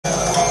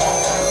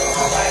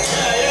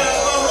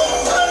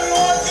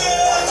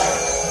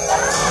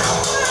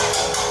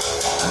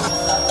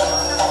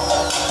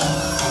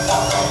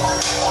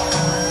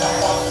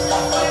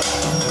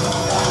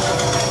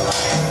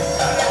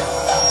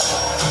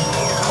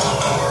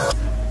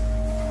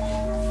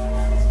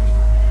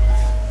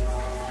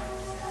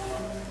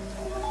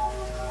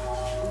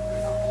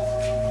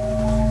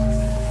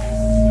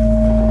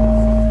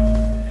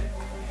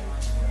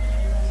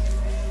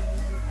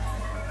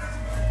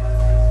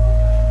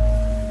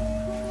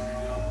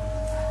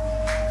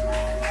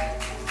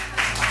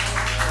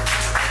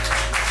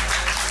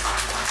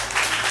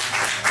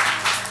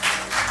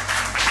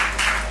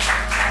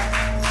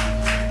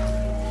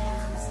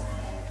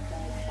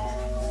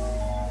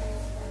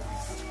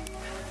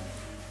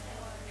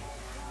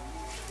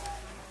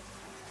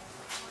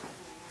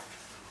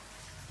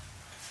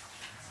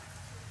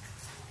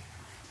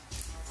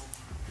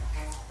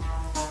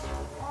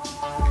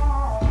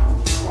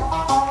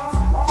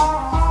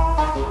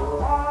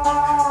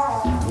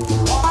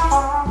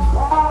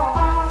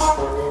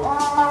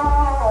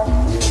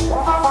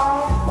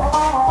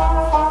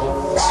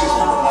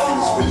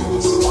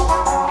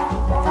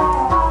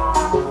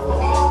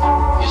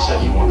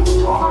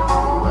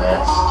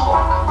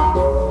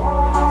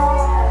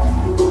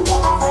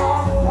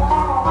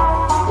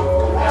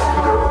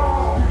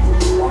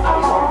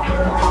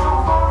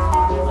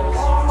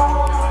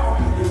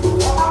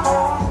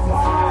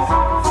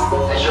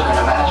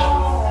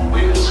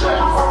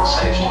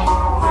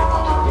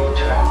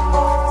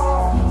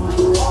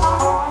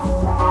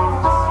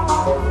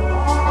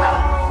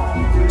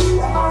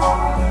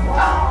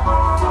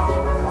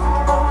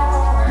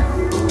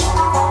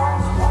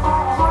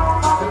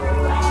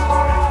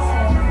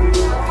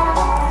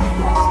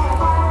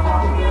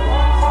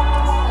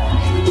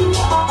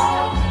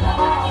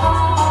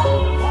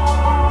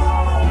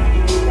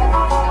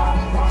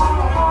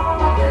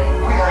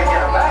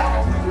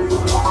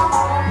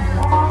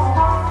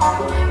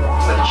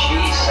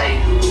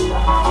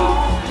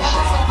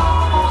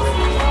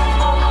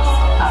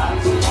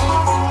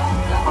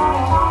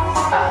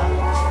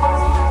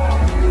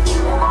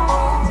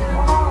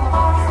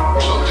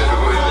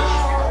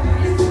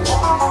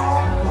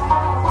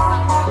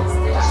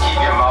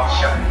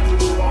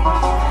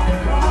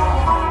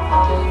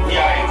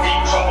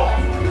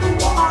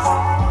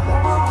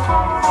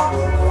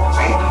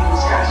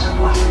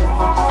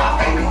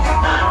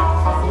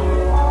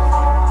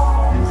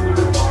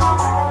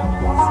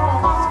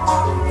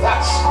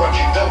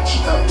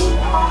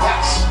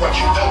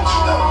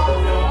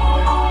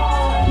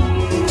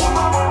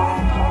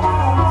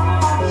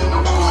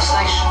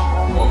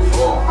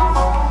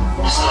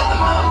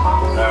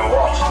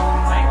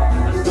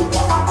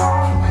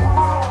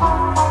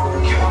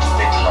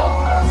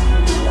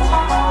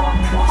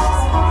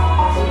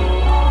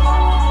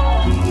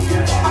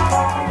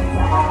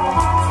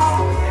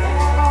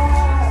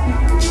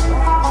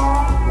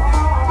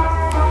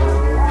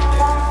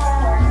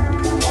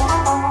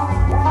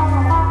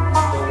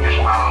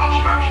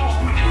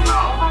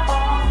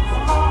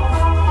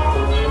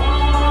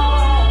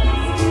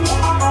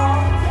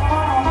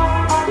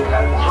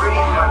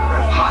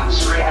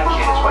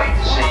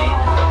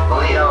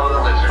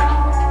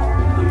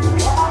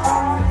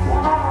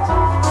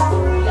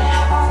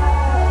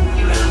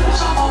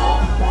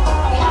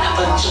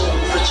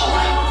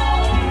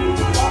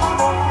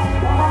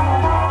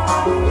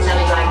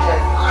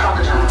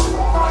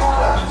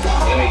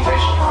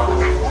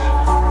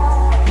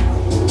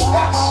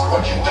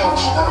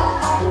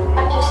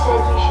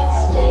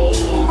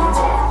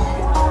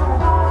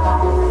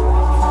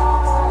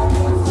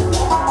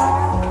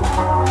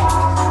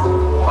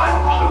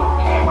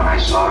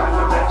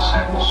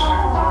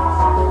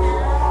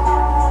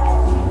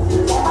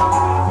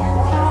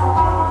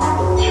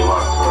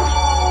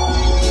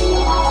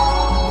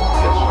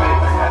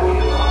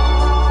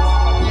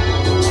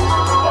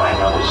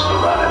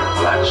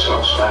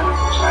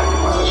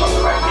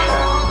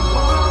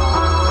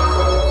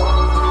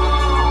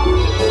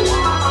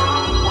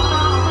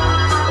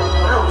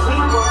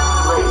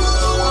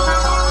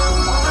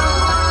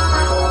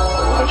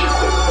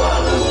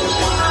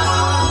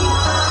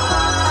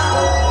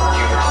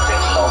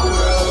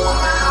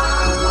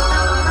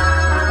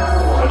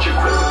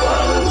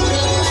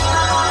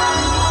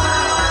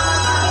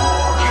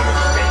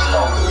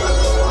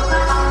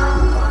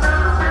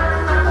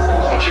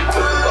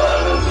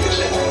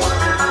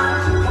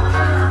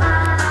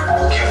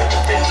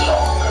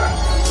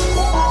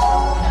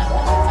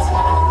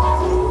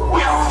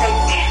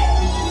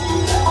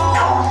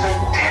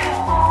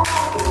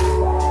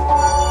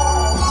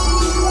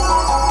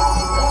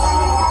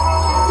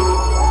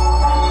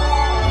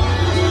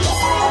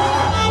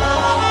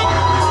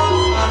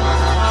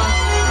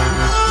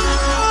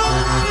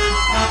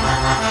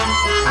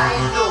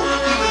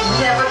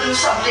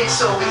something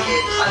so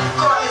wicked, and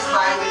God is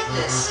my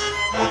witness.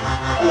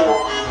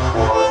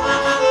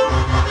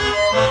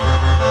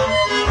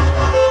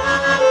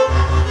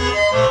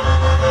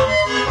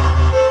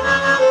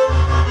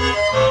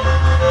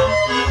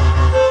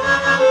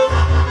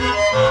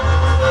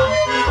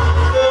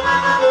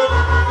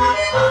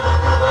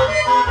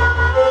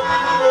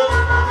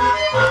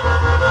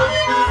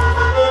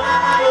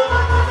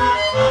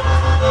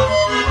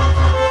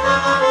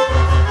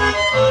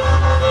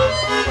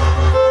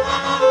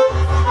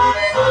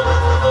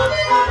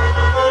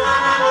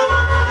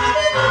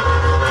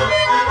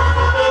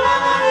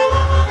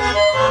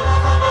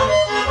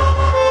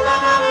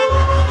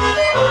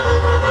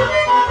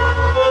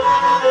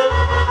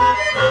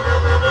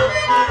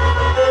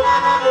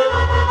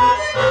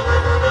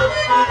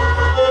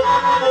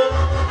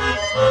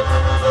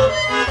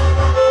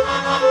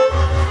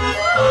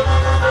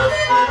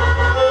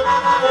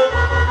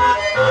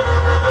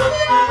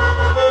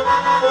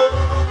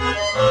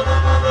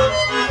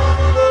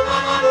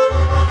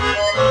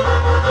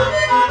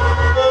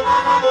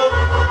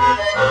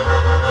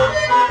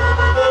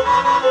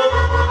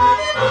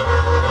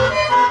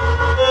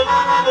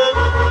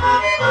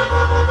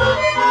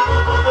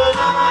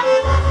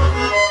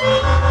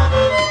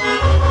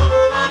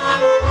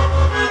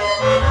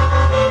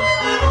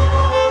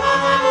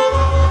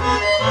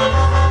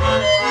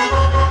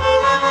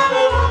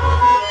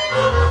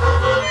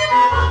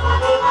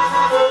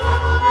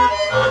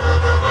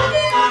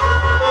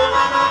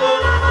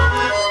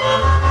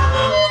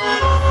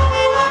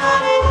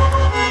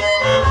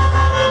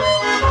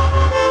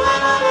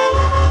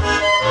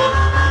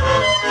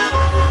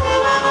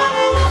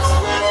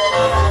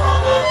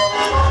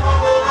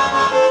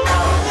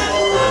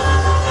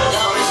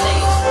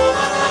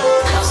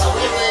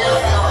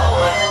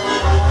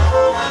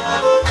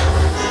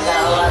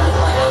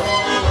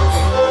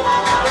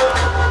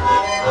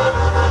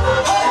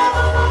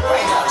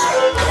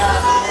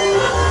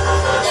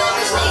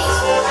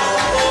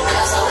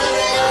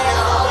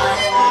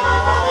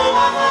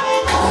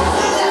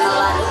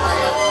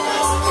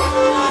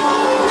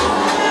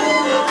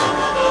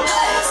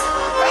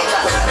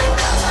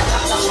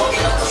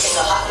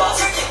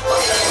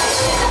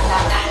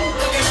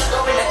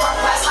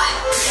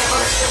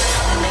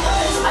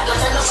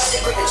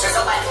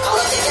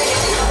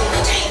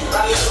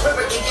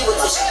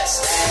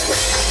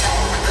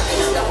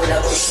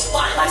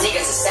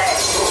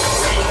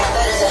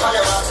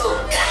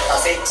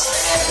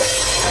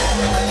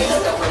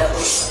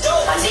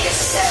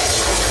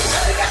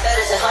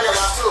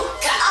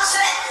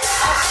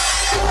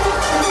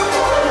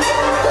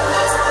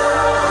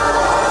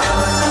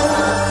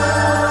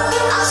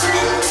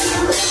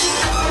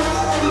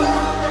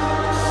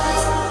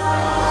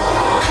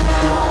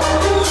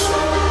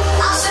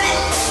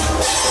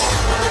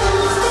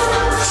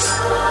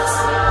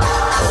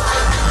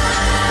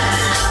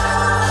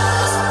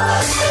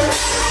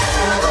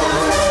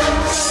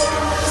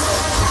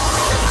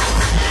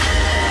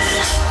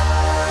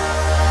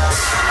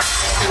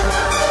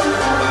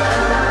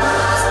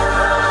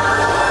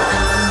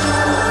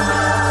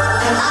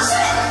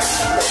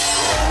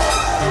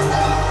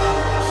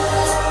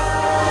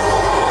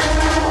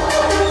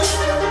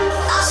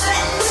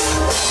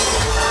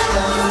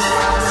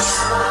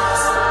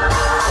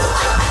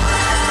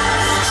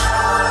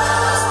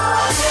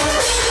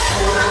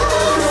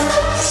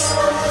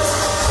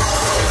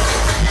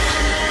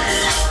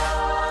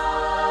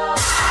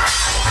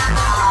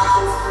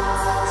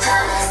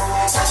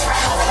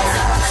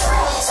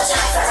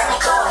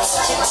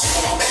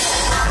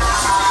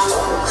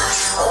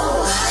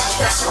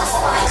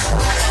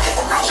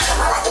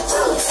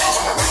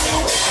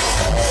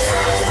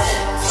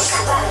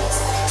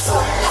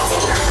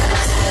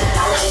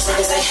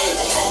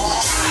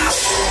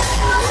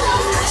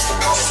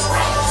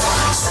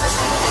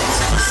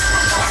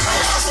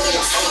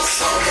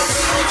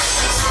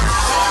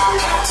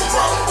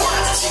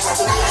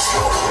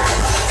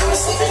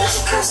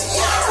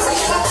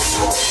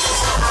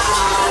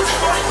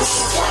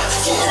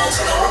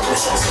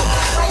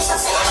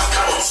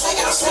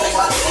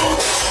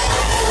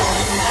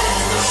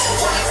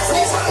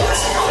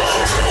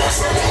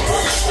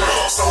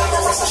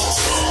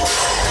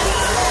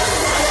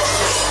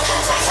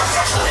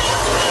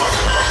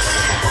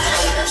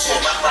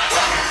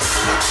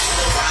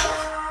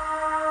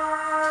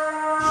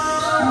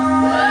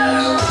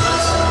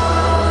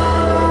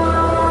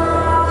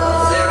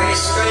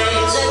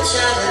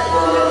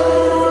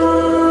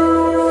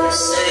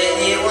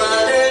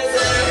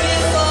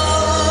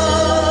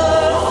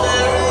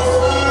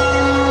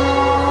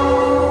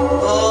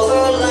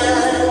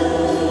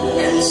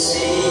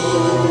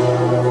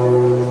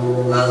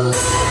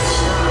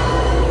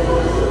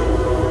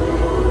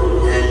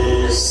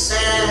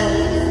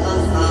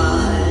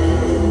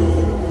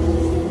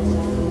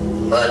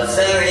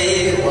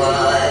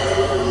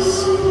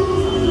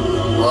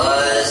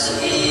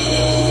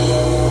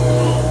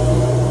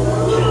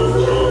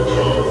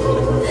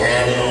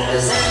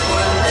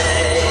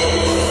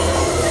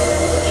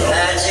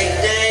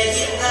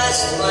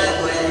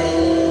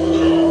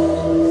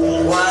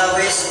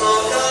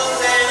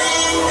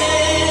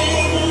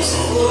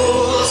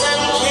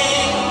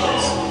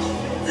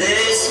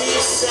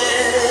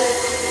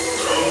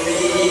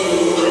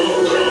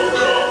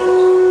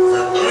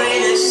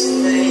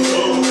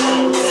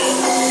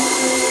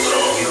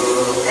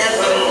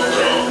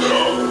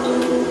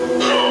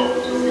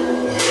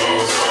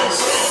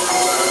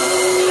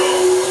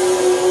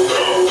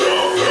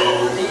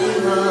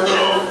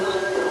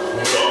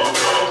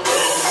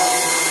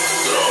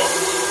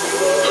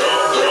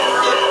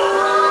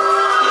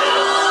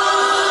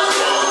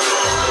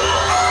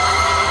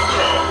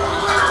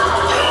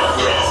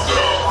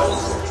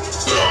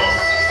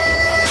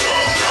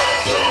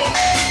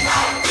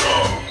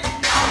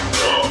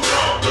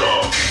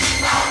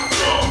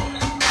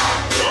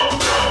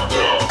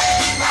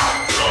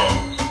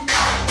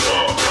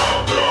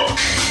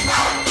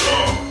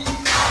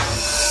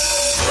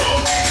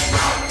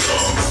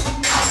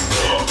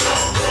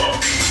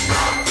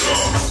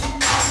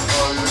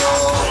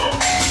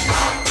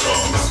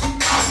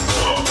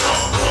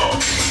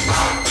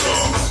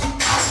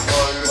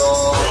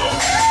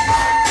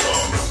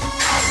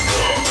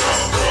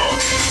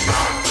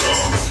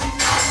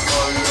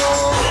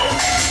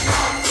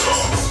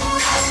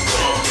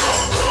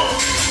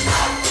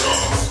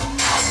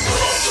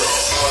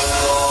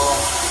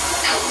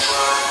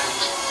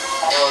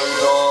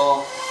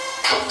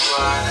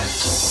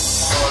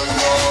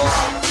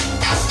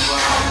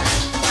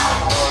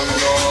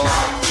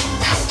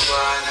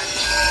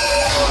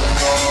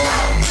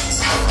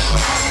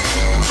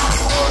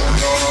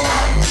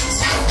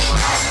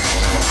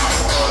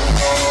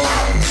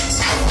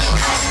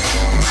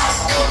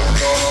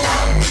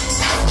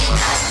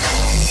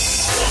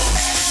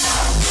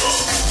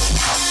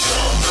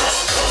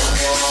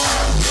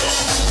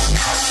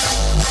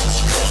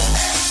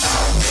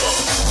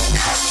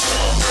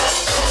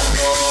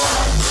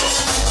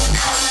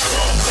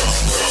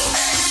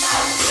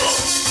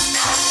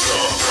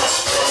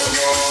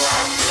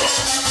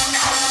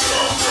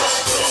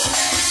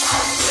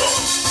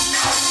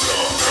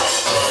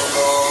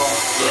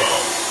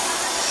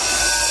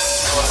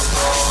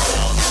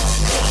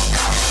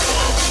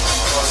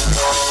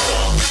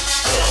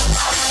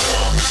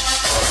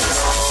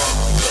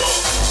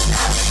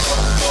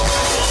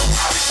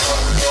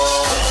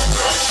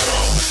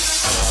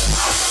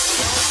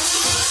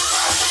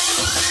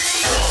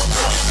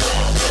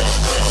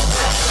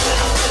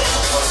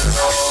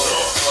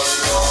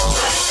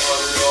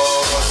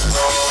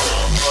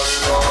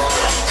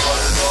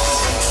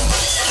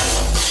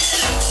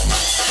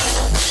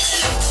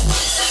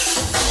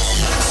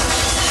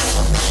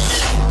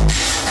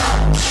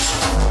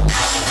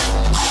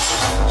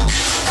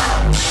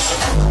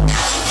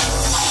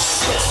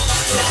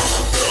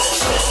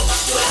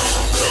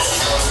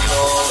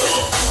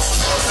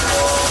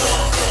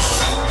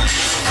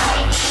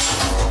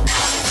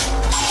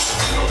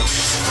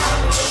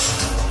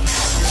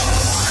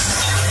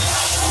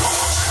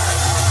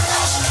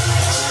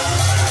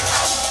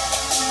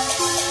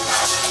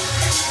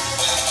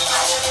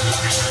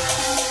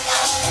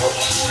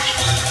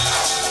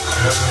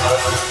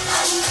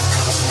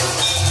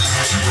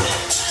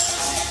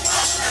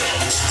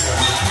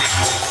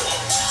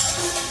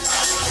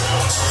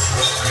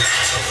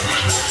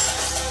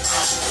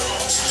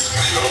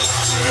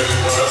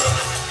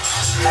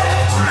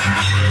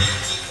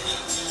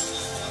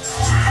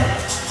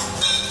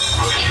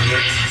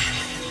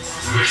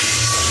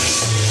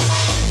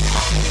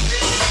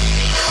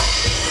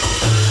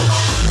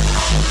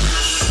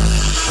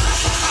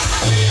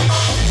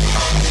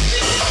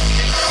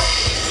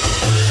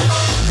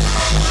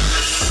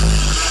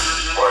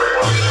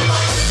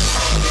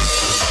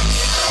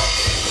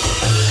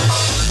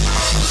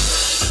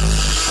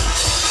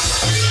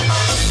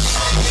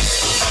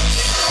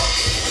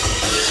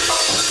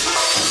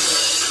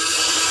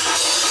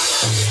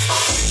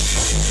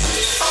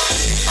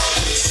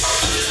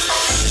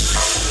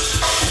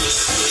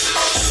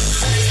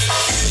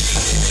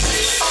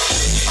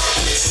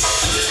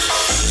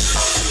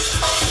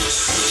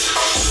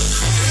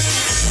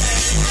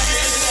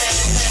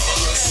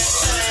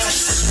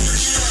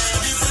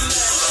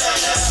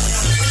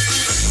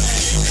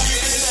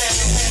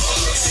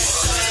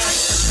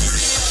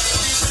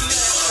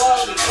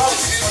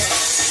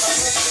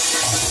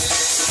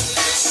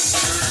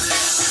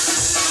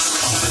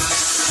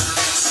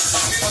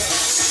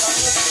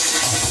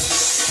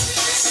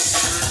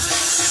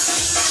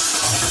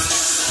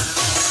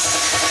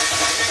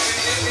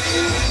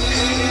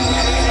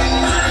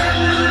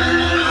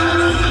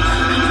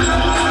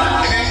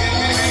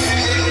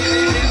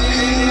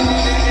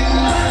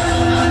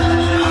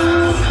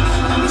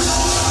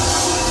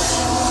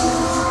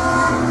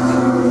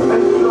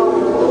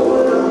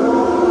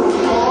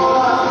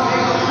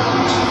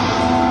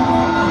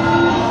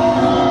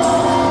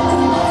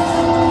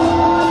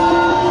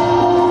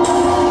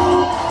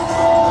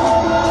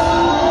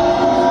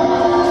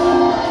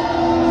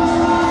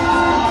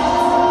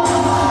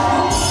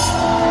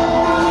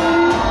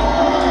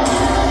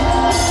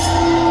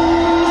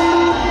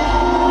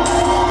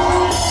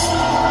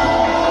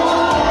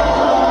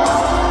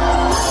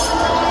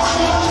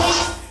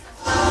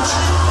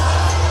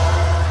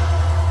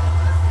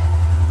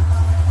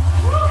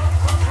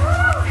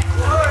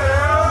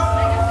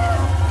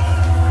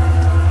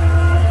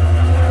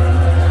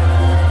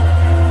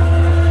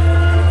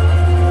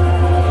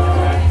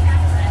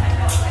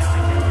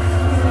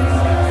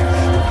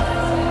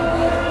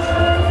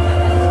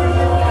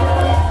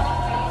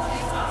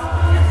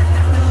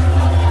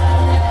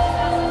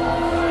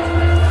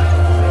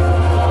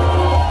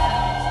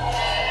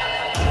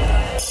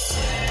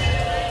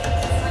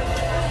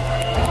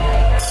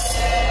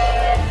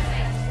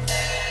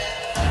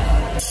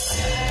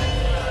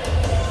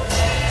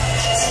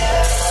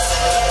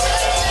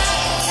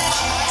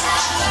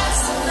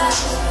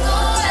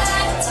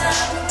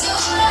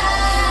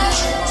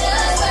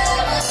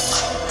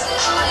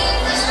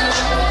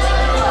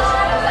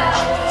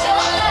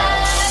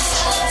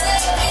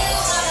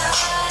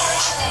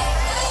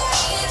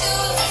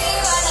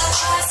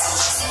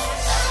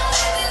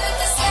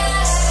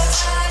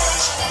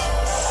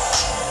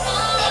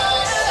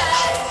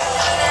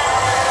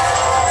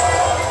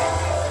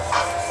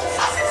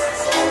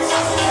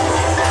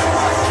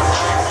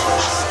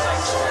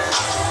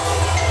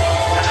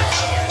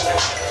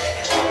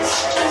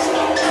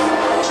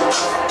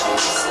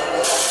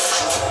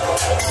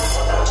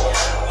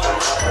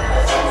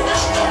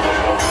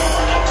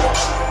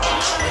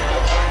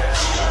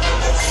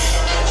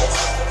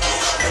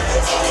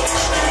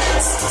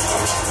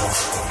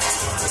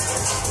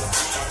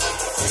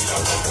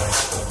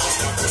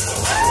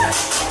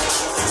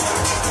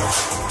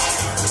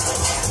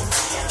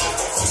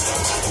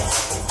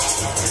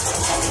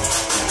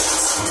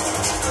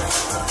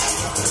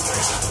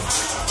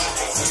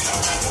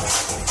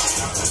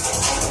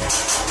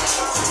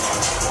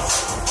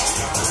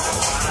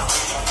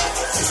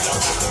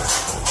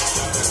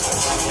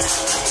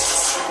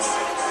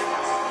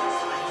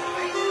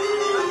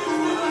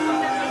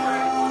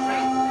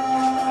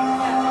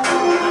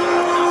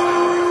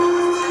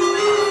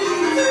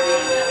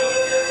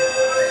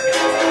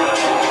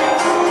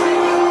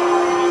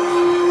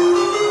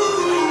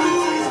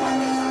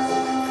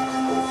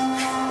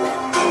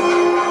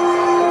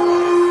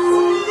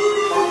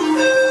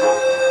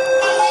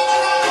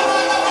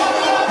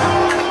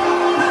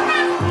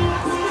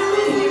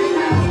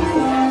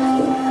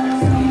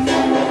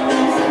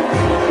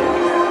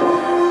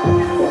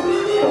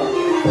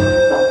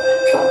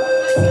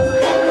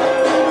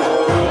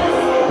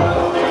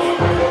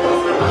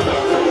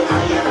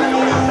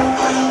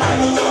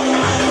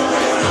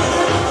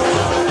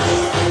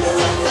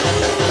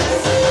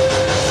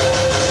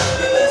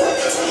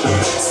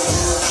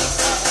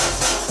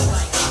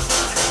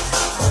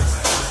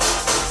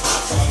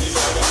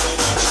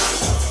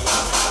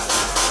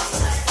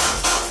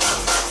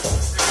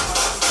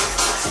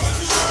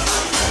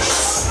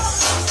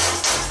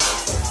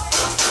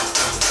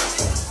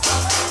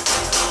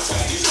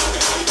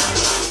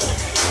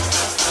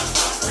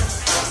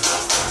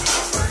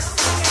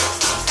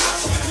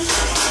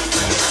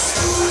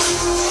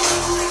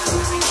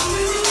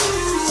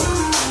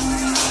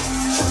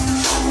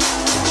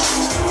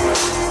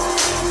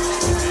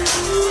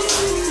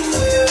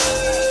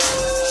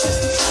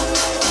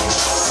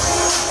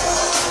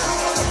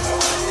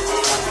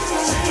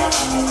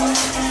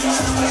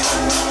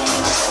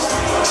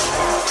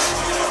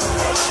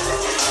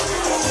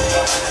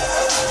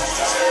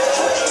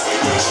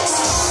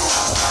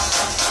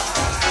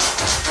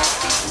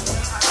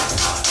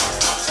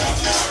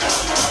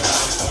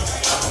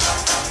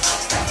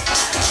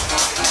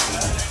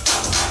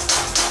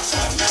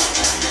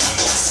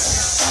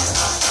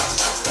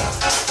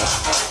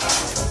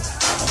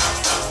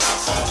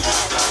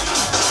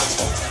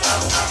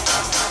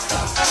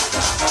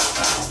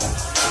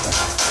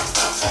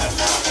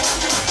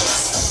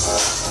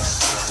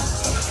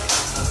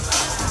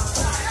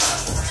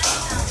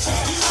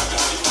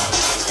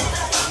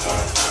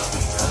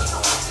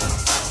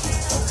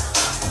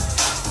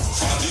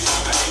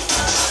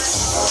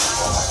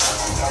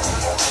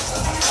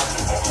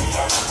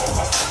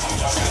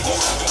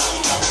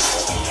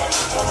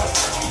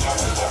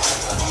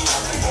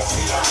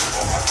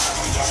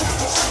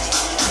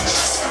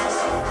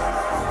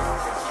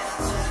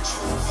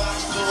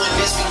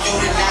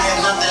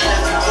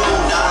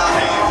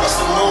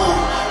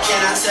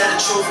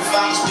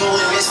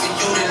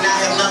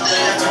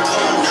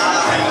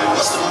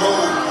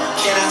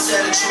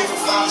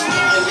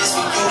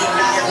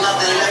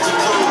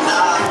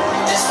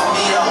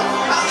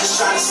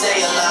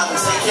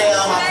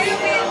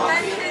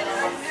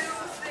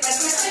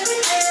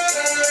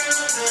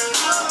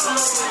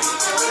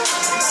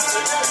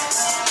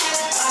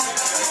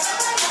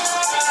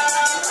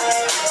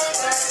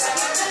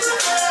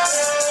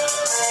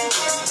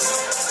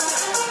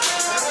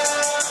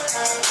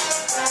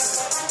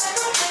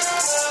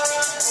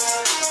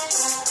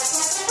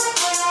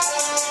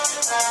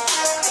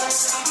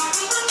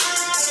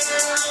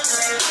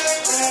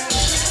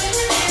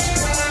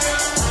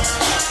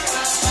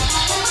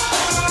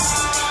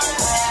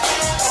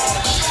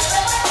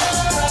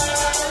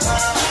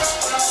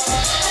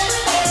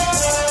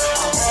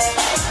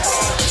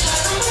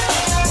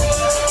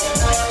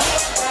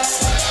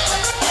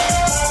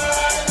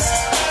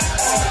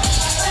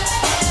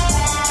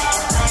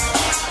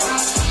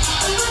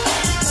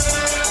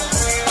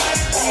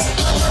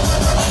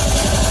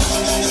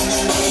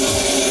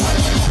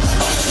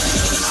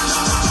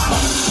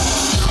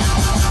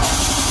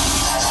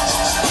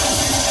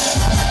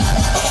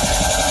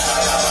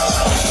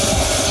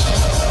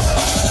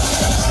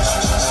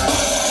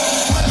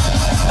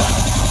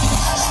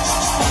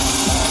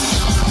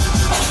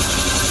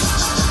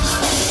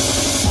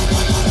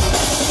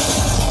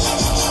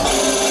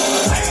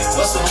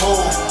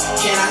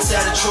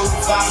 tell the truth?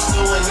 If I was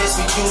doing this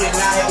for you, then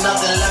I have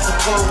nothing left to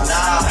prove.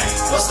 Nah,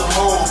 what's the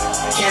move?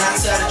 Can I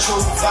tell the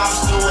truth? If I was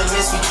doing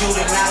this for you,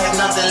 then I have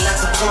nothing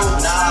left to prove.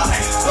 Nah,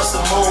 what's the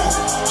move?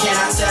 Can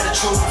I tell the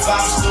truth? If I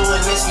was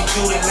doing this for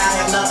you, then I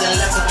have nothing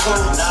left to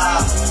prove.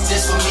 Nah,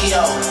 this for me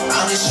though.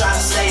 I'm just trying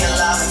to stay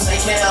alive and take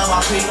care of my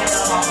people.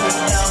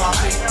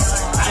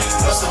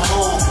 What's the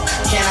move?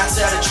 Can I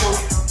tell the truth?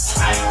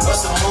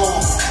 What's the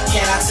move?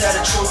 Can I tell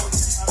the truth?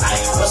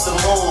 What's the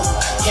move?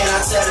 Can I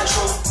tell the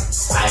truth?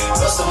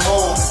 What's the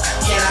move?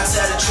 Can I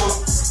tell the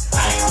truth?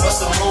 What's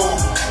the move?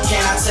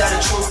 Can I tell the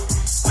truth?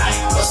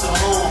 What's the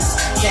move?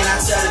 Can I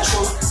tell the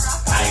truth?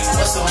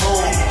 What's the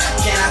move?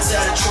 Can I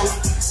tell the truth?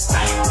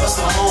 What's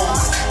the move?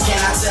 Can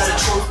I tell the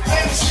truth?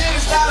 Baby, shit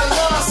is not a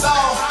love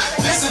song.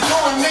 This is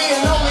doing me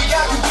and only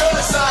got the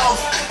good song.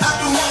 I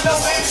do not know,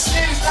 baby,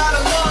 shit is not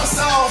a love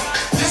song.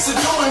 This is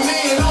doing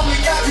me and only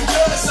got the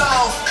good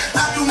song.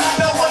 I do not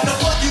know what the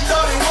fuck you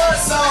thought it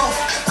was song.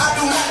 I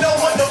do not know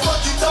what the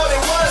fuck you thought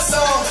it was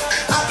song.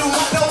 I do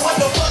not know what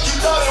the fuck you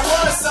thought it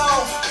was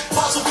song.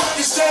 Pop some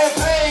fucking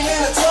champagne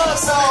in a tub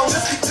song.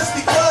 Just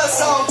because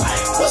song.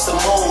 What's the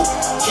move?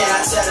 Can I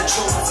tell the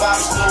truth? If I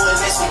was doing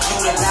this with you,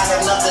 then I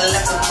have nothing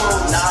left to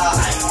prove. Nah,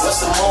 what's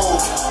the move?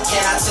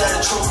 Can I tell the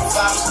truth? If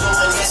I was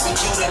doing this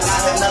with you, then I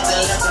have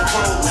nothing left to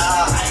prove.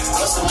 Nah,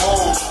 what's the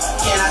move?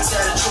 Can I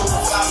tell the truth?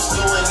 If I was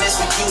doing this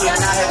with you, then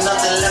I have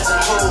nothing left to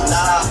prove.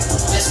 Nah,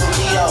 this for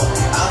me though.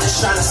 I'm just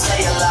trying to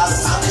stay alive.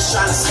 I'm just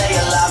trying to stay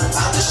alive.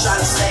 I'm just trying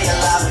to stay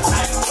alive.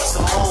 What's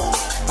the move?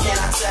 Can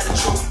I tell the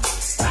truth?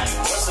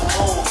 What's the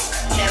move?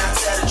 Can I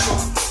tell the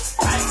truth?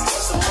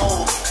 What's the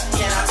move?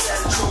 Can I tell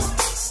the truth?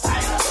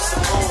 What's the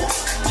move?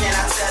 Can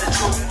I tell the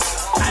truth?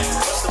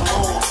 What's the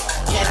move?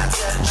 Can I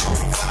tell the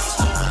truth? If I was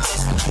doing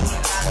this with you,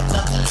 then I have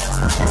nothing left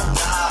to prove.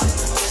 Nah,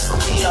 this for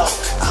me though.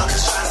 I'm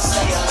just trying to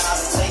stay alive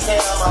and take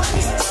care of my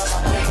people.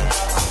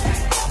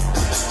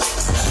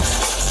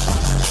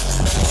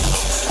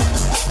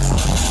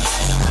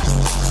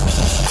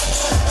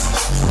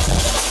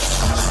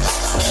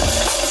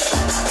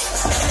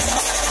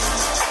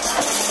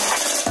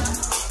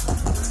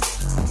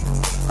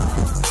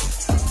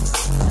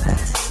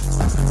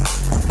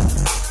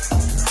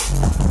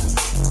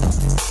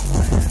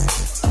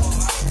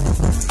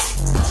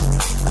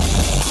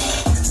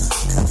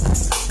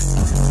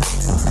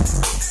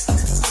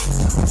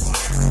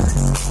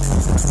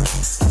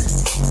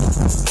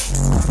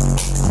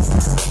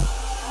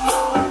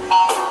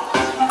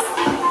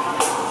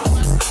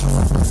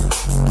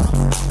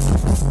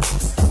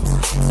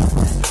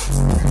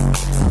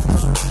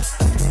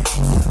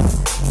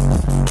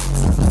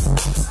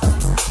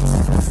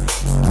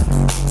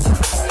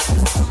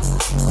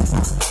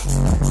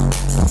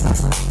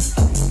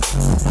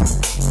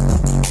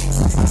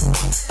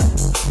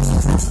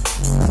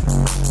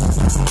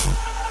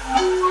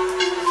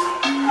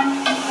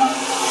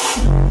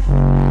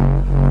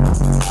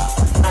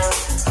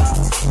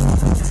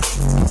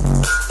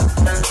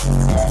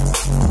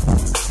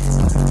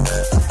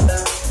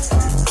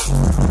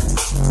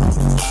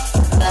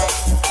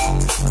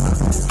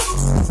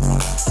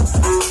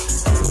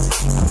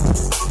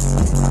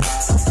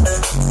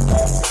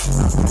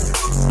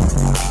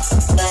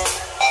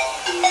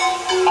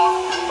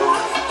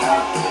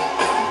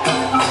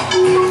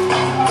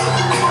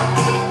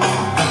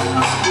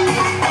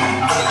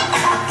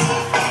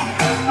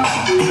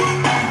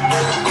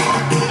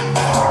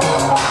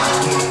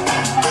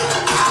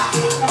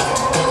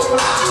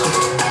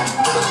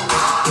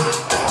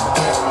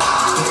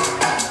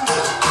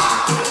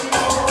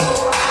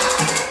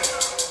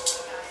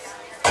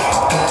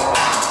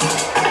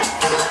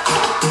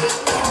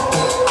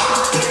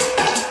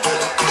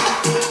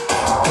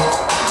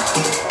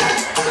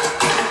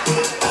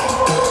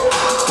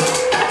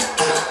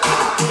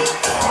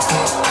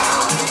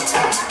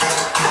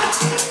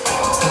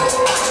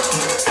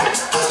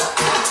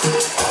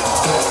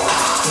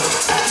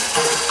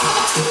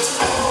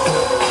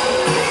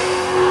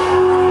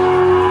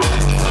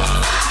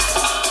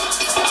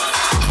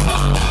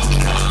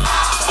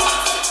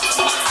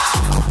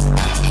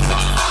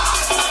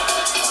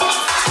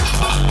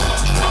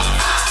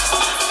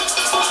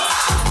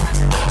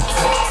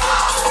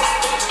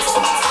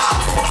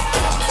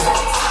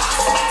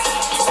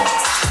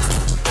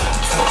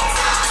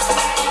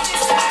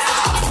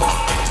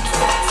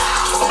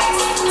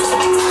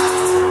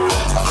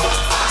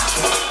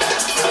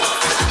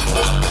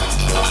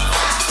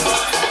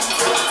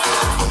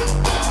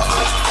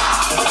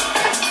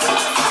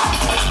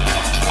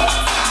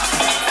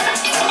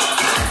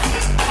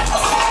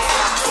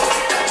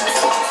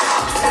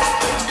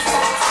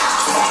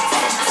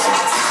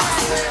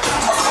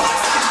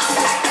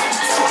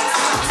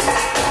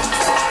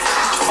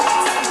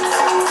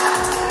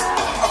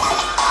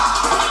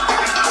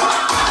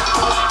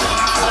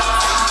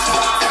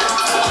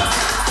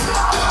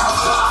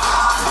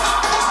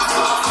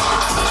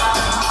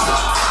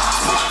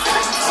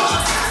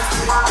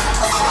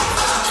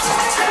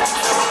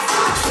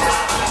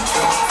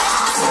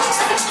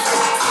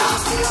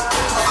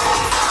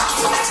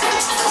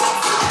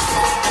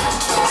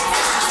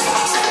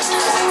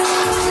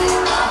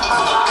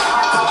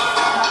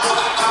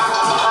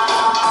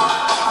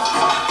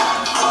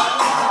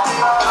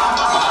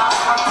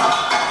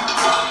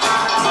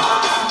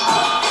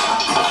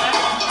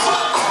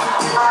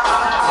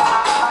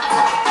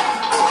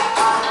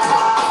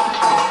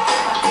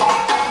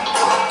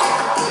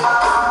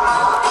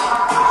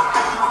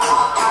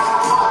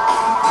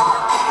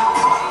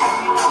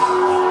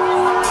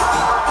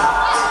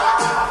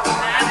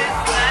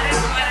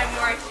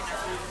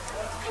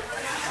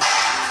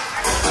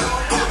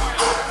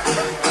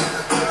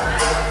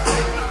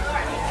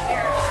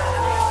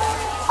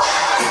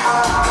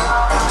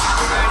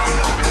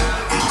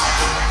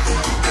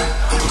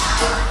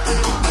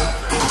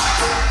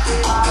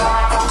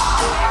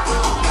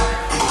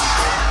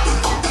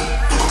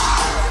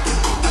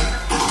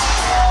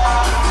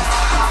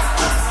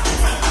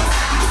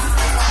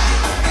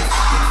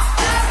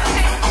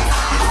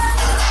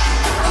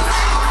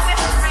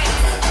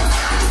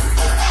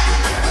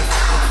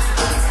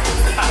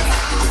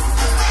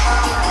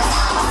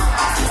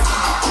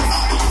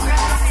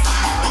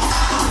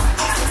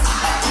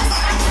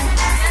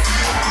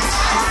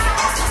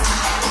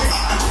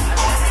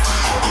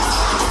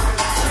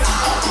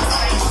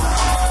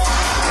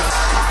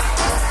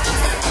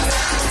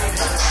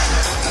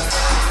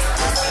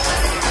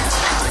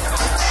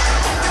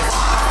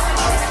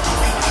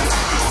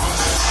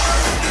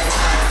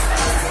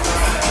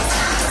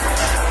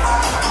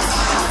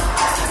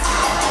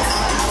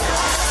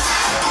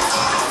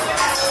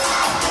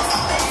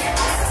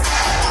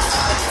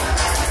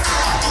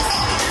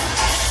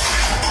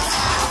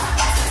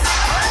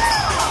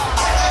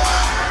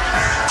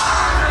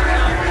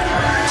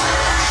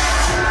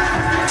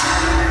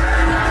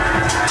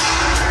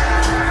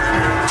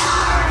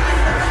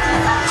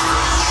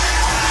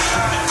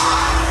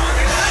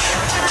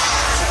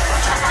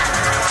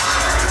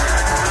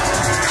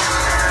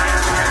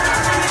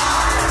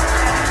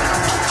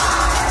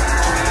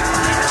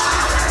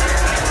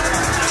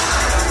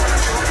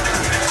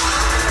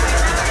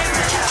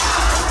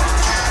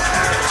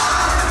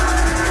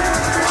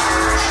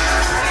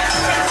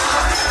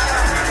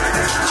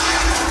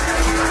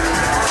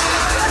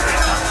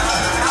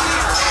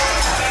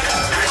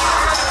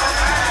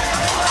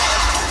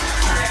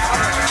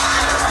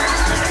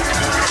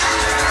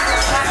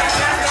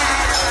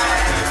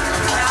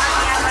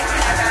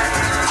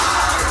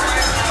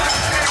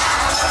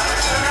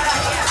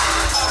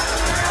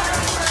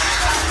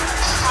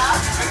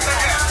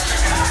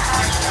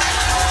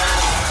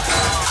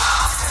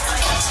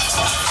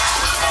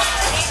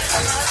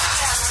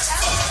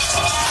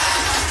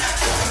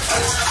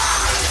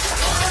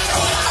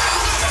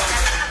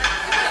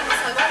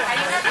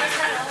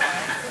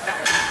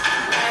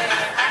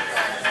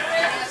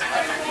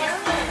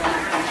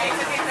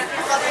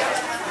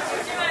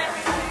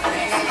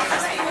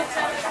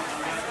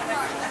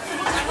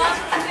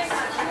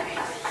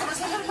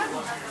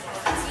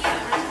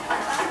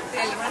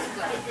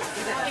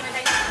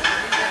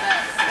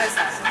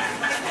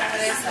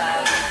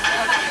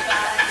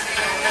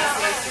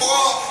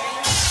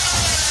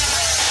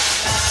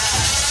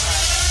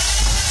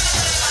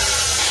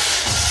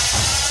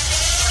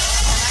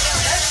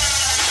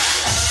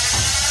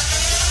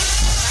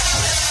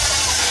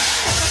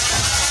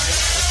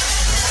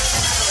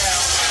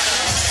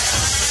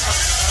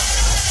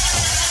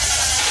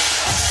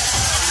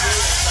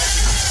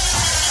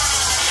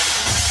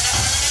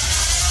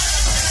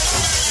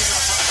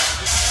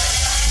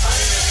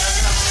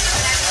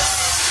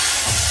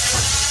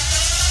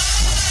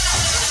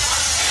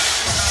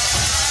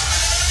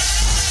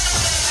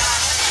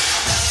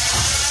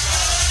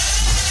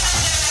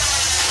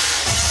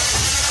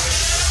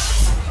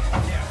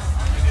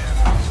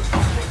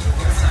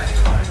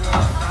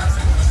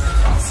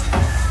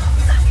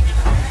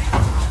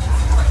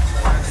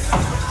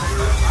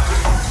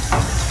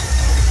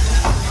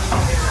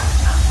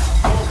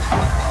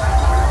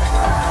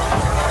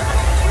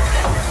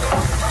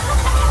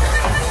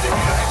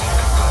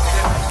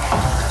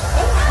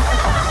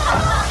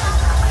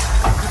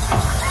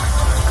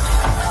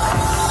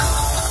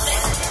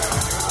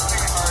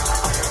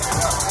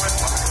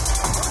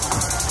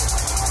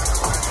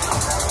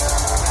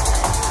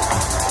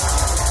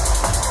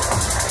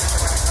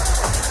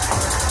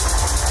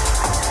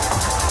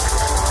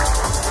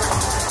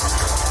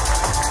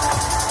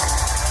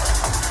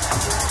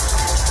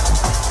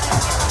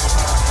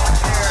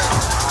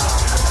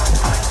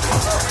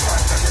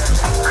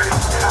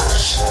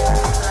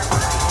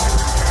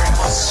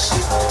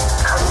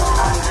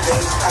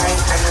 days, I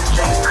ain't had a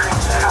day.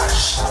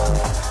 Hush.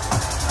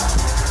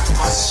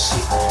 What's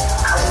shit?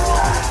 Cause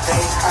on the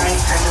days, I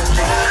ain't had a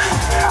day.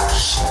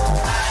 Hush.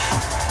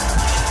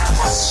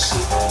 What's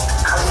shit?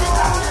 Cause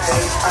on the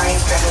days, I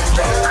ain't had a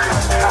day.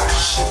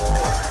 Hush.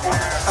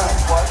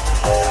 What?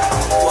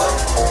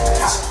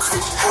 It's a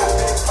crazy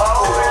habit.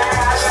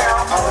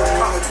 I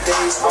remember the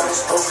days I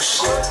was over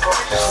shit.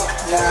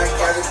 Now I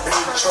got a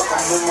big truck,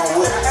 I'm in my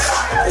whip.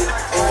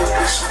 And your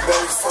bitch, you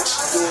better fuck,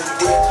 she doing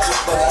dick.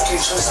 But I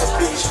can't trust that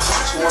bitch,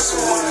 she wants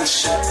some money and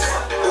shit.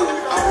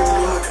 I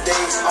remember the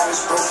days I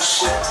was broke as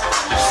shit.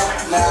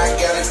 Now I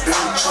got a big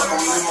truck,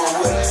 I'm in my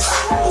whip.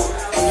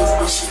 And your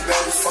bitch, you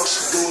better fuck,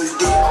 she doing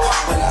dick.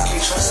 But I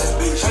can't trust that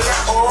bitch, she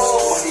wants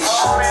some money and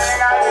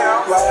shit.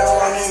 Right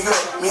around New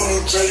York, me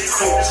and Jay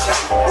Quick.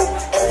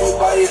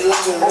 Everybody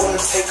looking,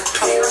 wanna take a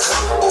pic.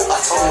 I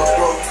told my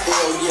bro,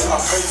 hell yeah, I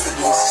pray for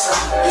this.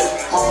 Yeah,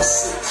 mama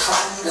sick,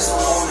 that's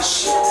my mama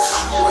shit.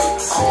 Wait,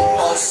 I'm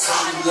about to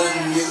tell you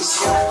little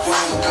niggas, you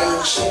ain't got no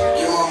shit.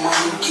 Yeah, my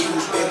mama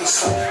getting baby,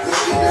 son.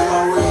 Looking at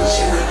my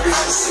range, and the bitch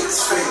is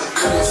 6 feet.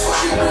 Couldn't fuck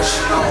it, but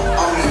you know,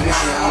 I'm the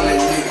nigga.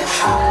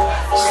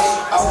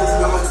 I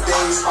remember the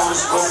days I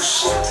was broke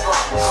shit.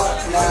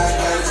 Now I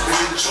got a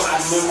big truck,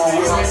 I'm in my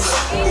whip.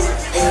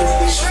 And the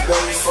bitch, you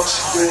baby, fuck,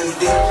 she doing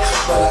dick.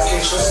 But I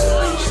can't trust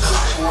that bitch,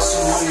 she wants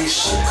some money and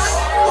shit.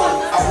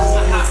 I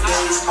remember the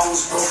days I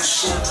was broke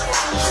shit.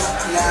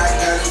 Now I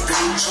got a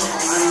big truck,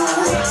 I'm in my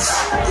whip.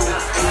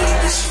 And the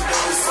bitch, you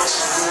baby, fuck,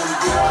 she doing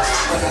dick.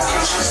 But I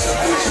can't trust that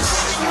bitch,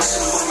 she wants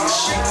some money and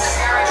shit.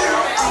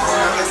 I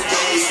remember the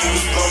days I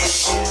was broke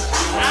shit.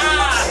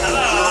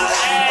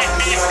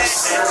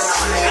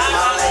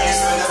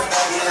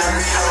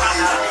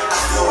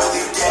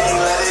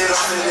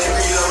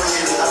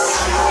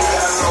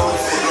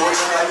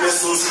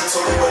 Missiles, he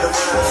told me what the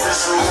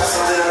official.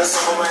 Something that I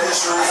saw on my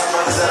history.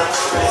 Brothers that I'm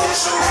putting in his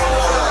shoes.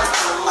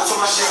 I told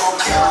my shit on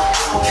camera.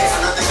 Came for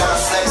nothing, gotta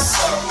flex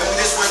up. Maybe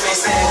this way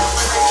makes sense.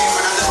 Came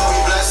for nothing, but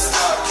we blessed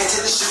up. Can't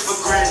take this shit for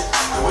granted.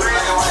 The way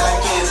like I want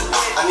like candy.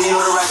 I need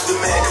all the right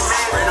demand.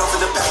 Right off of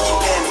the back, you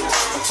panic.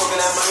 I'm talking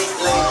that money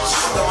lane. She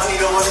got the money,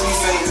 don't wanna be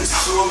famous.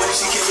 She won't make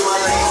she can't be my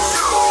lane.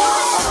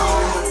 I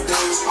remember the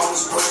days I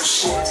was broke as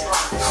shit.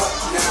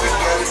 Now I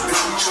got a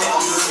big truck,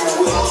 I'm in my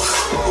whip.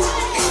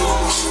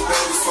 She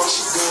baby fuck,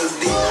 she doing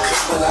deep.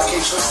 But I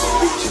can't trust that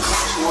bitch,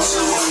 she wants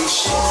some money and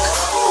shit.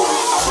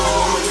 I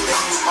remember the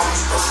days I was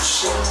broke as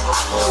shit.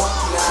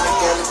 Now I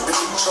got a big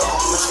truck,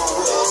 I'm in my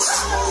whip.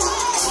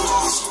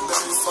 She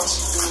baby fuck,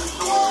 she doing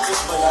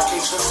deep. But I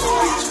can't trust that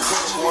bitch,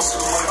 she wants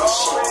some money and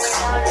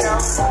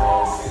shit.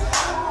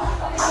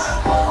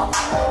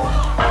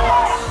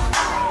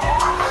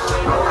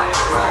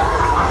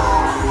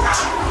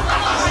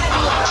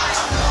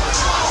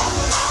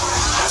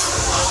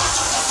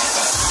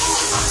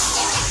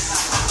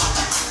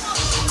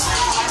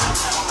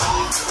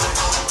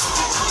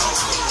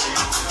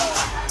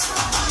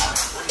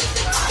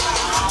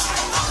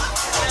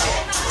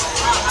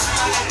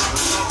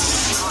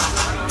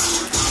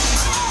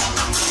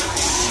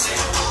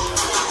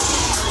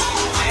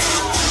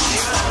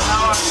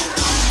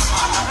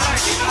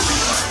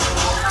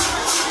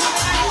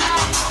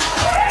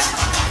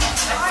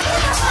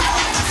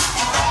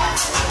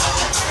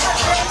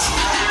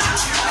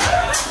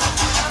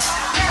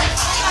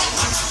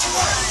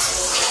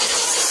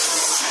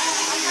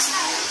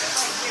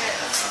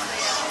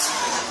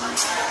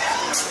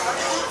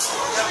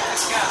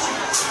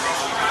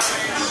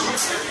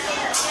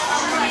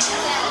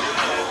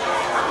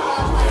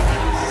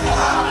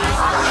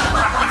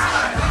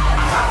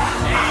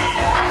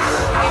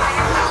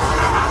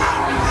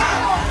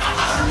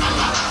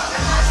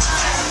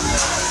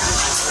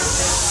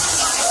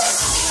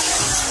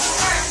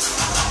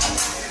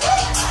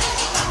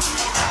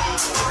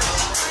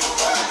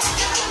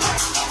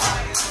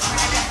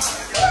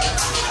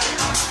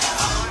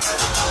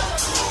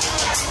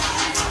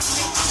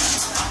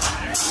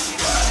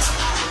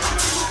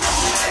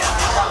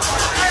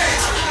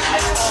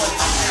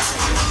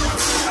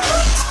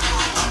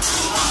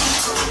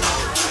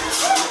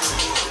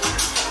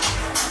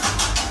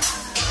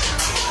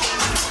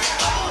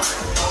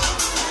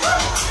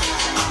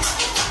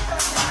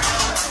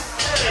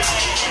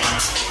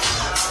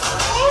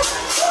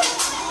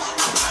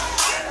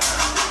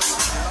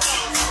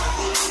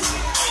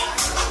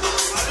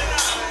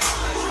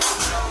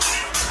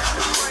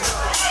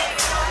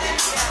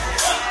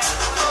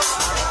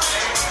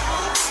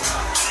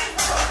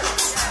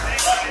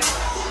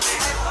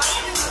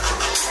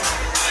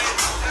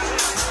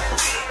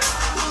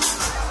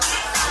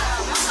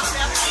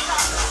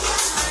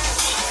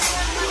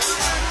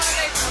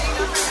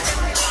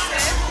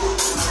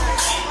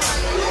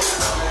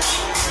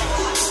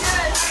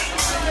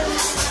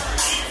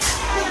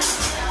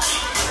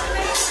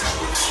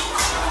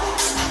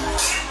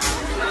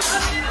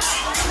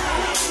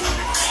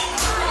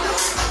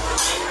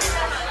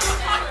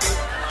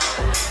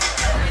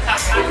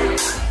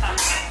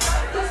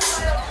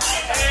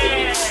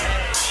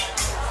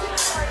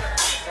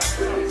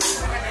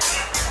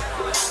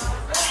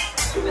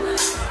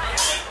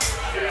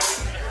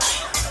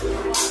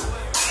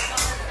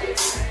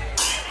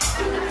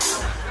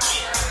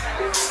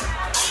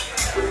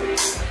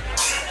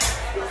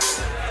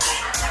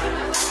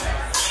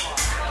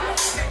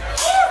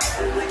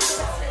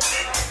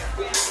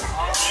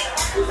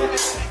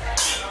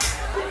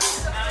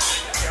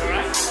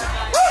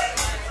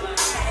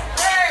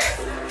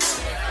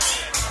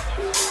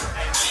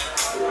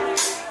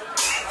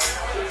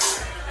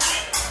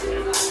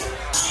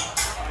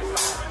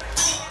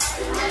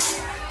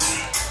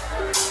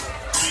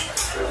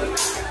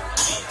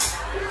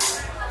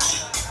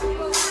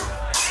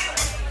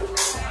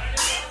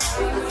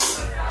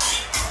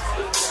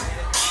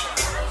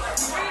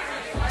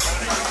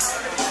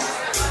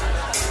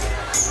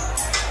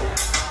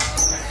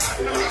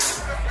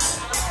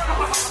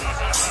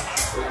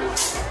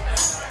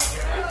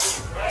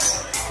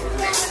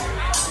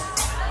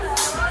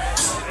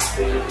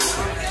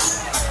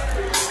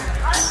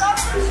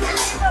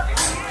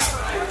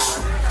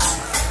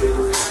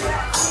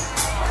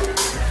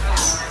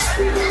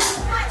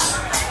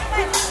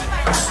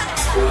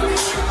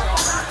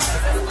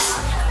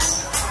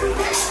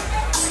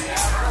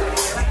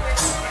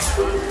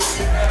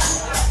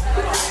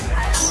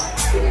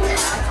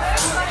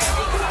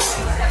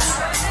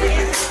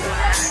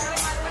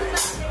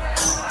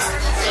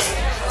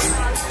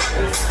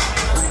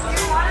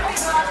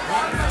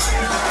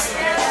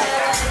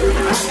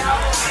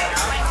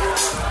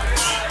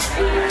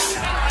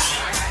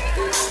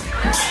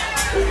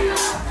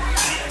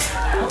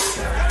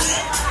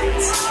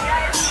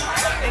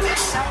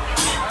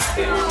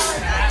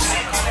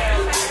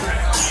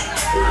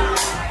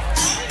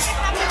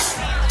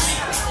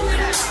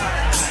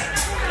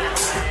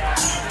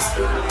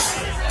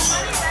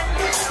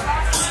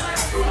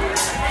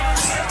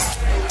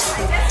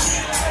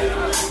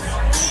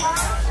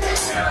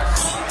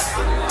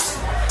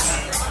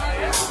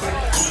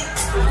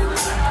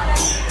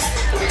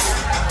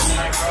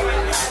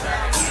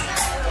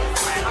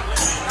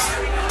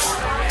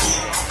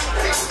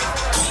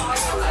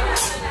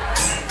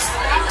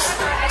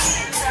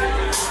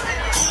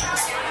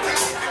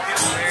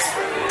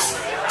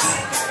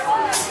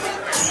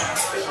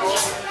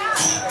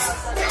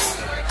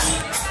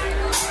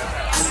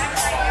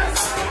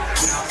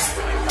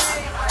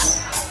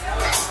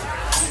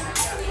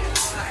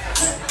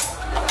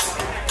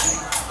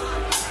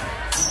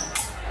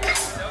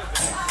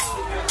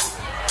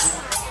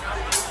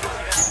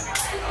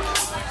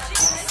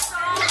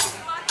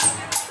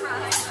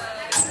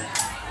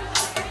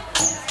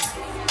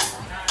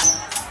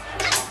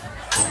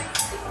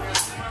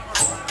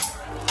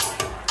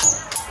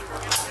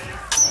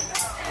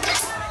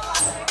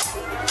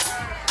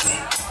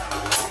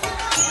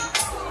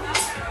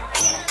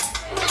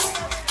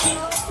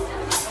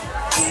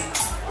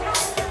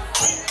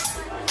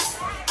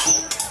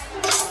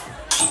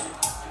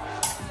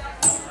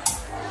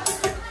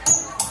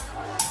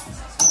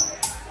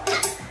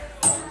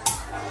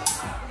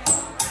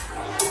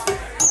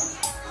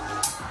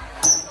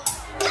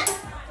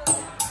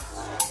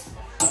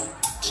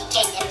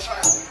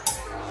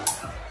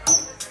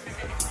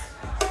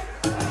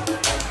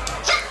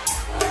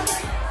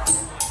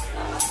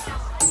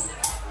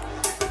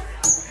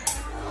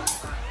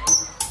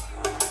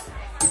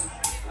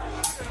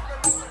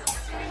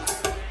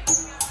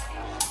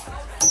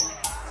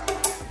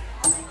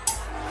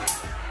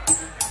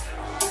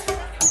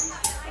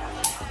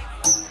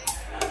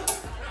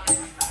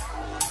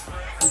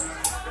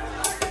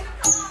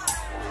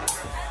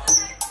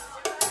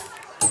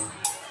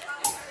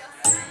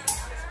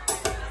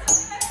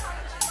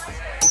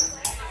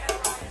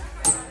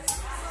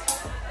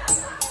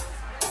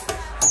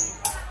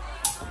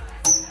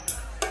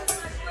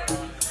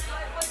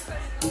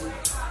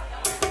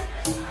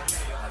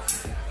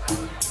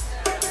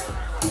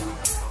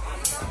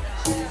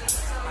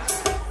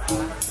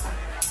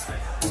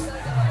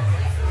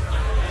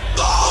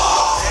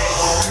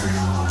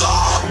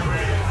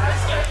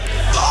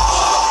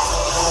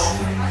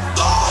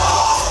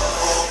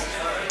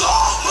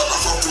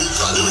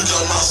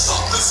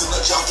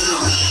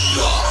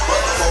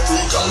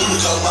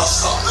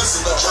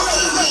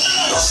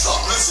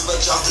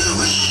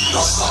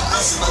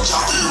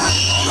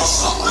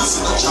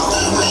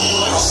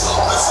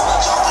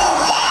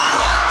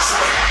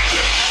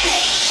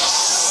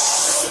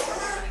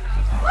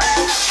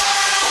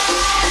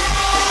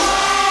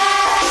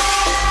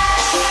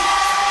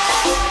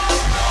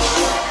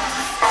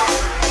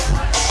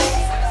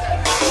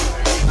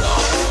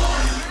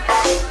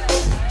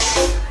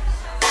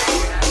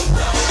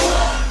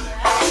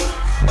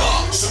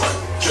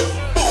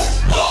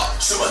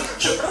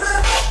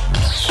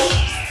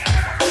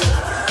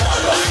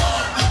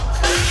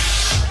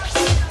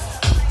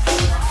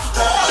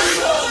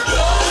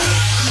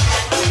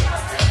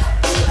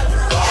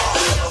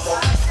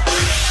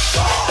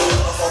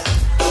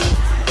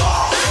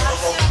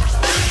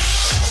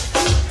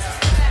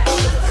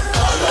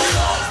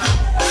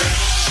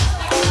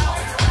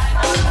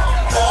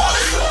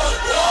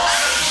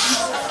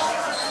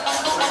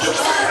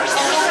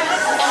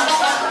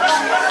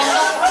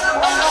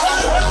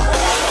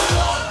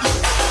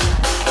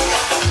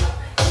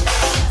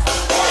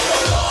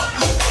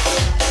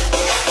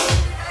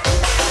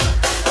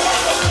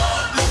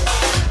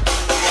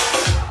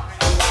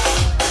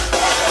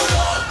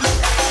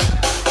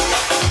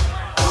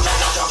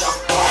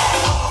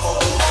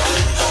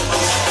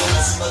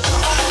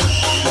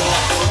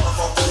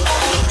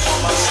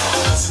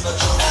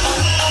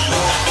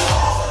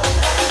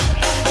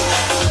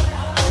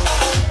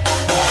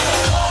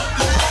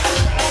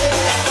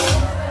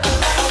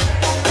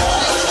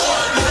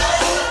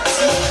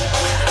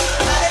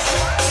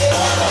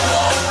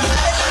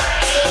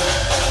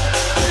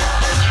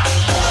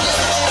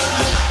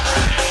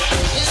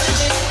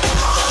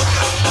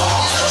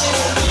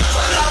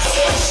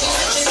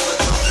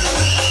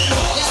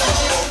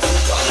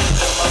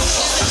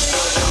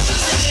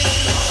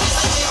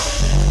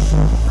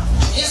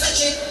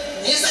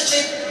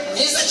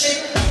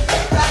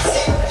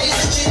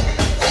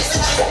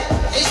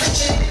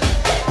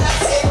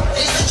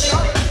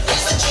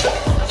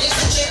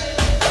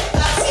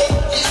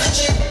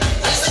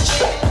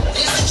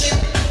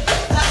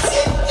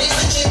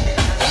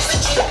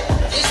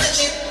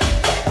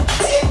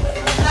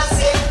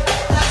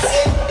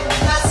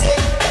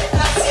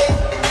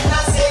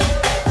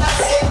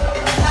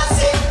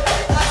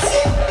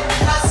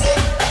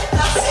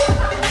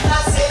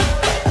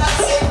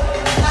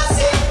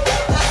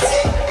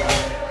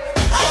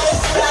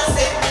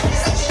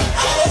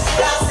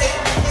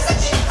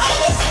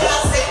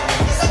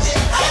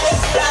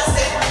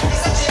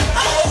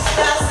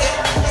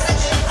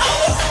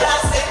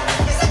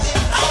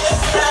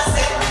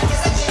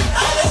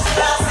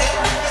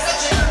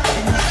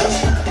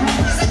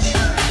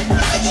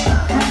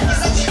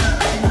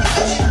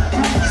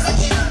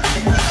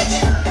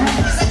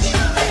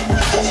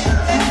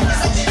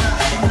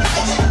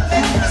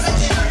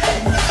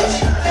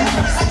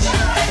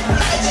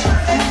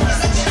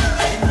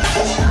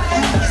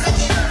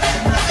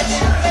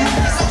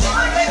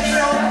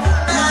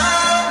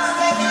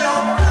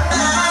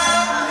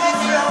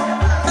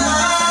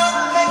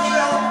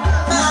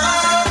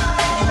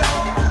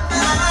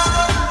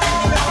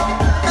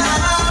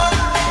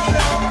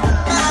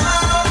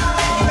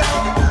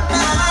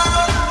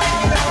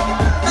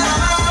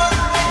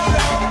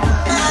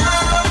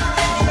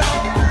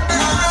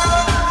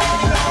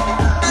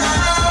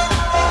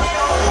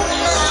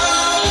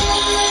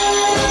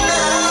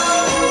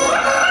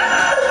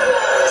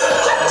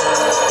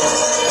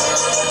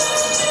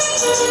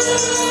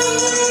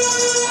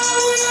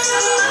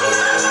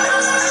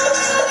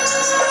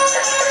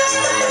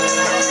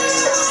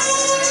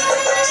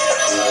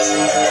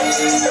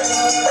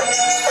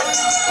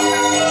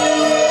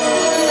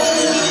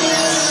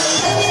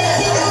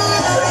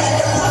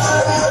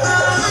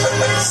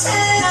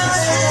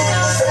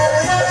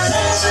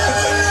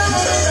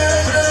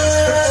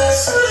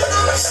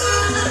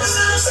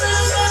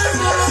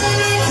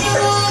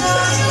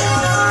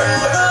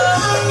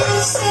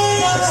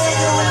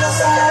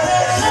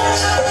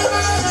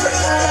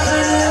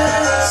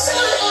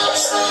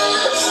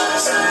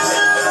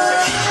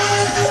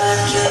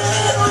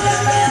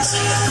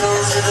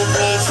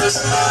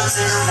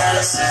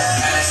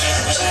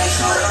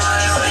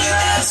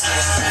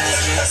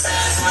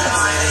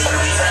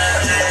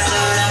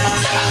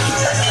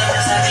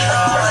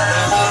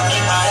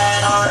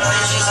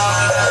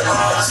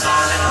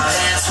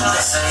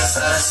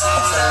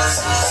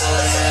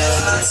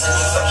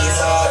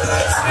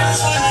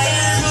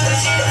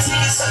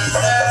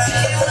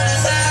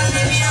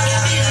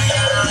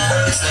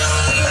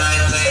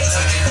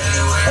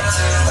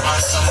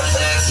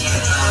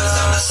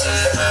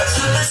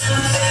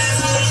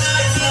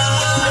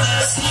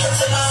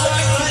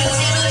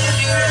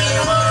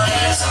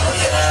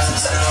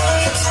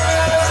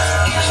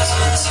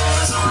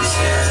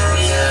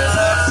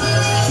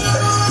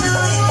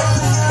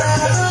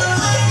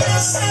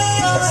 Say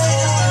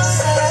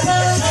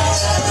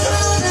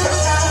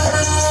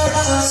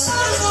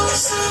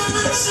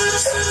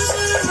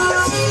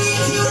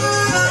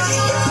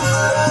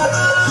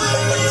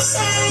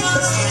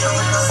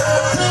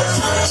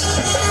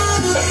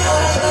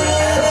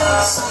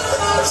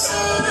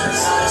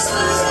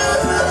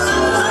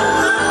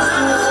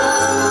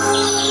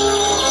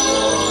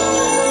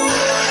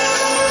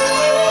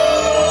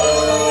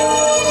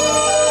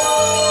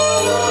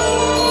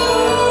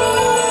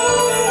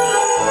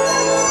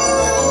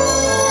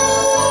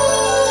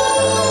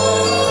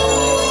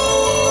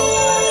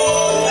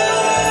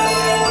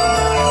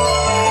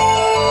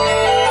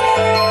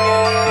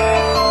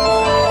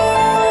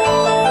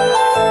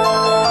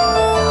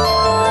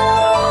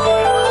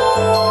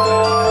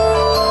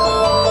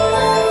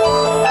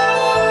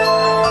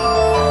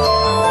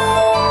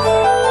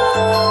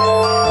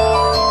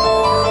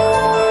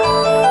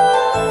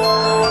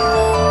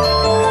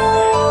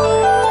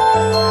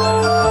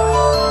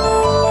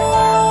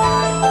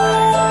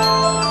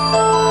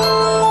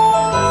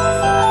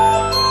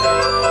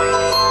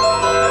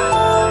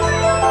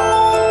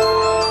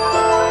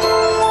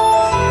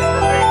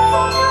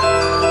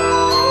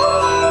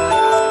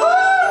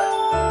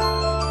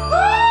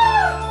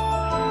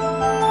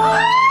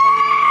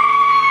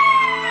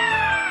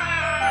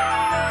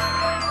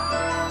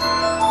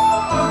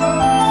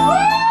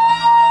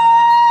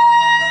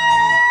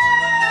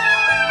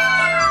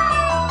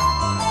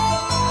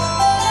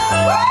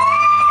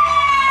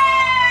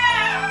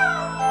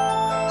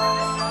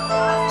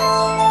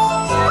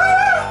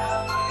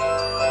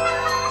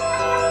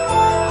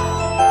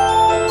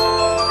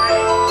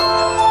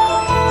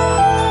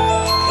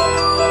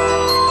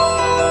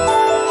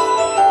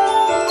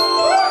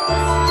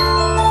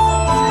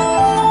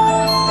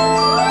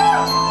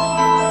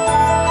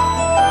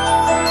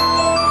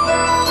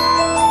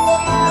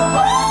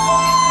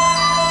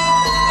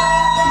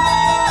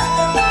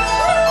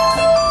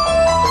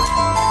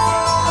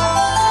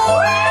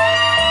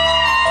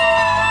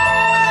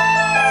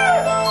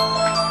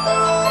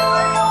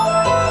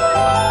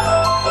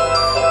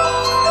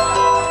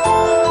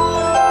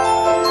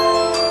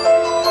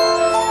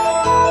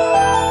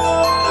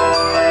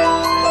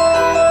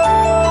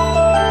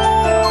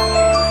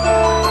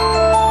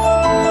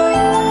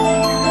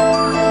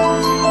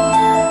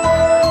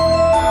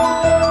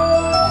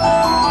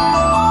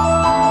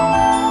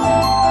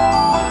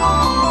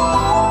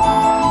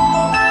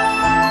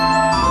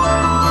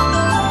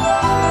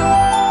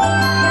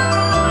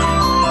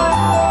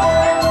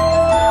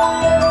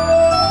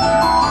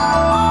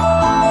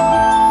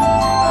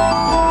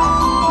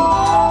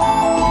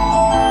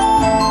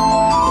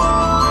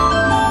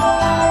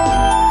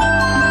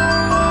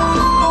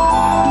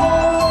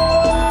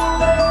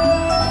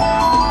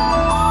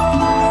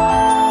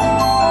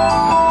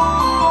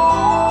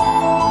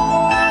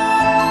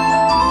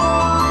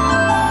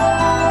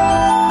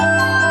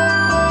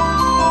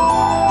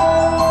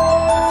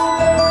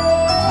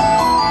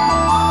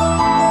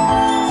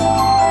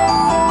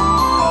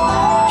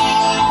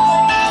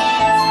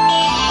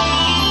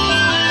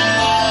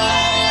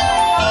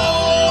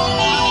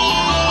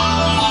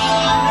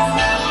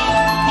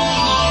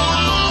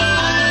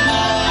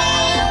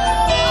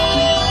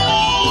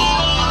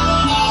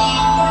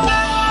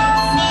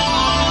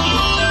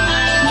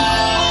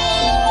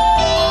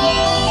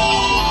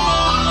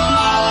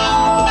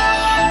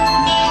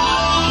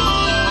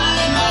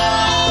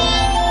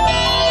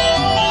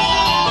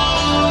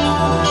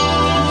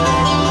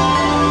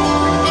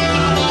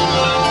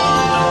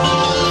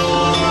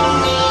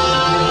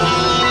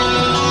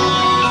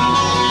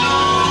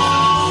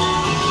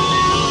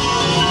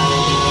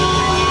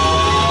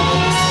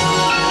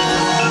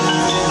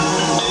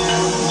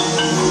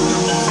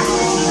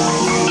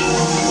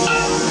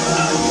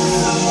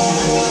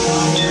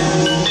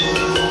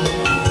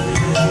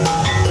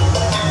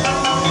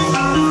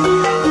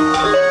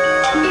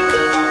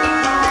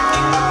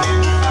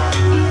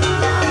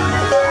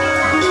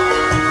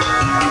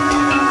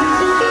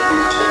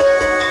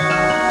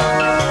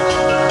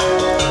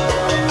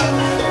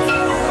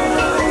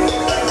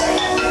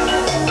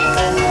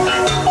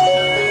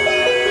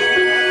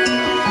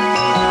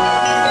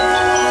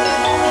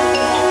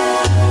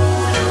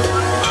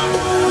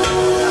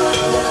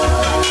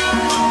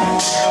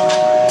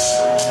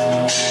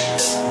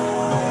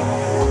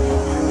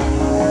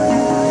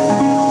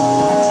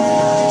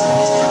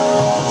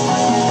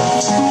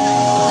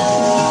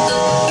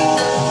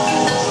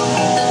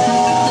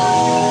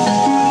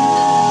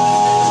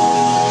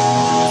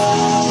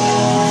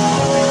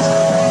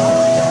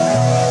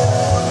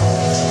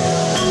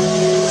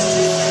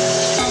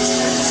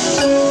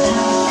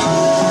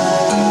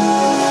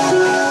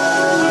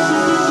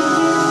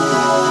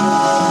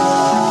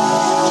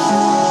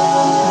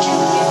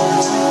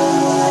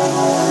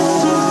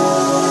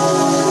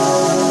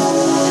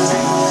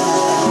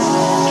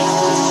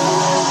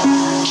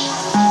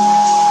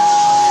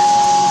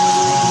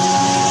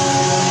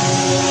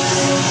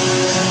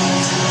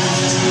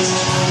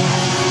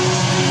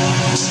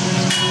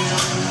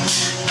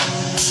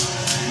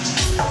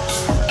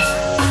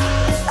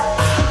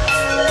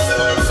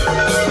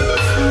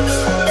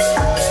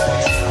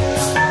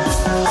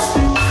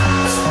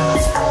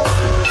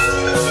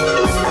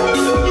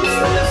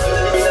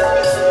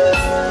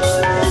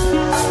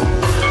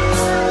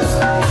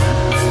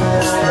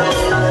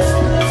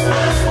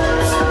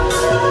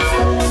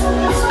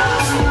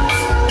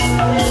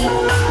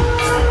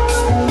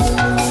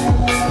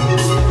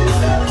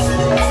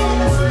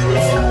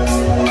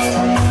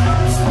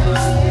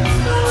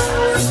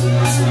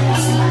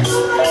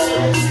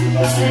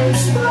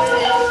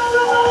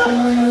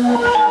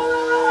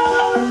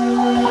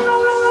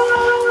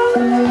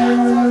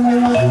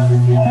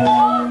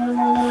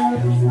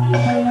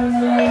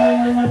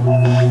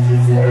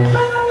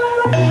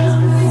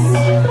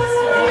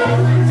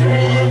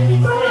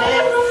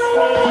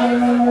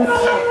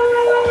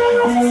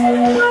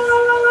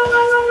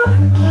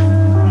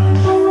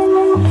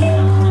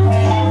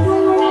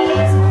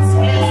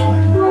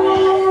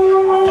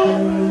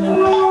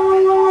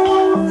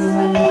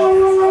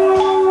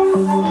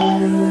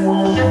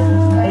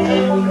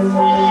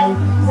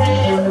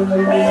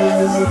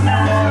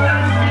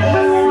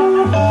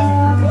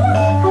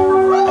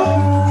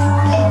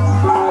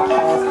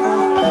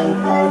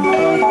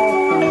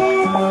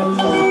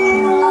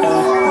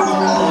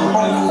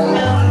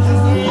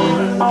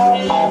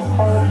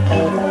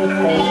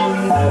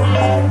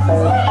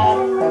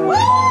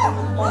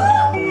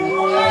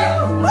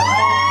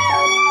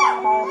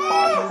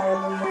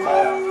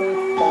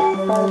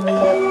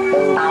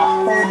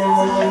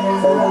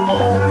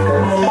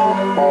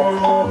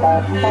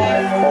Bye.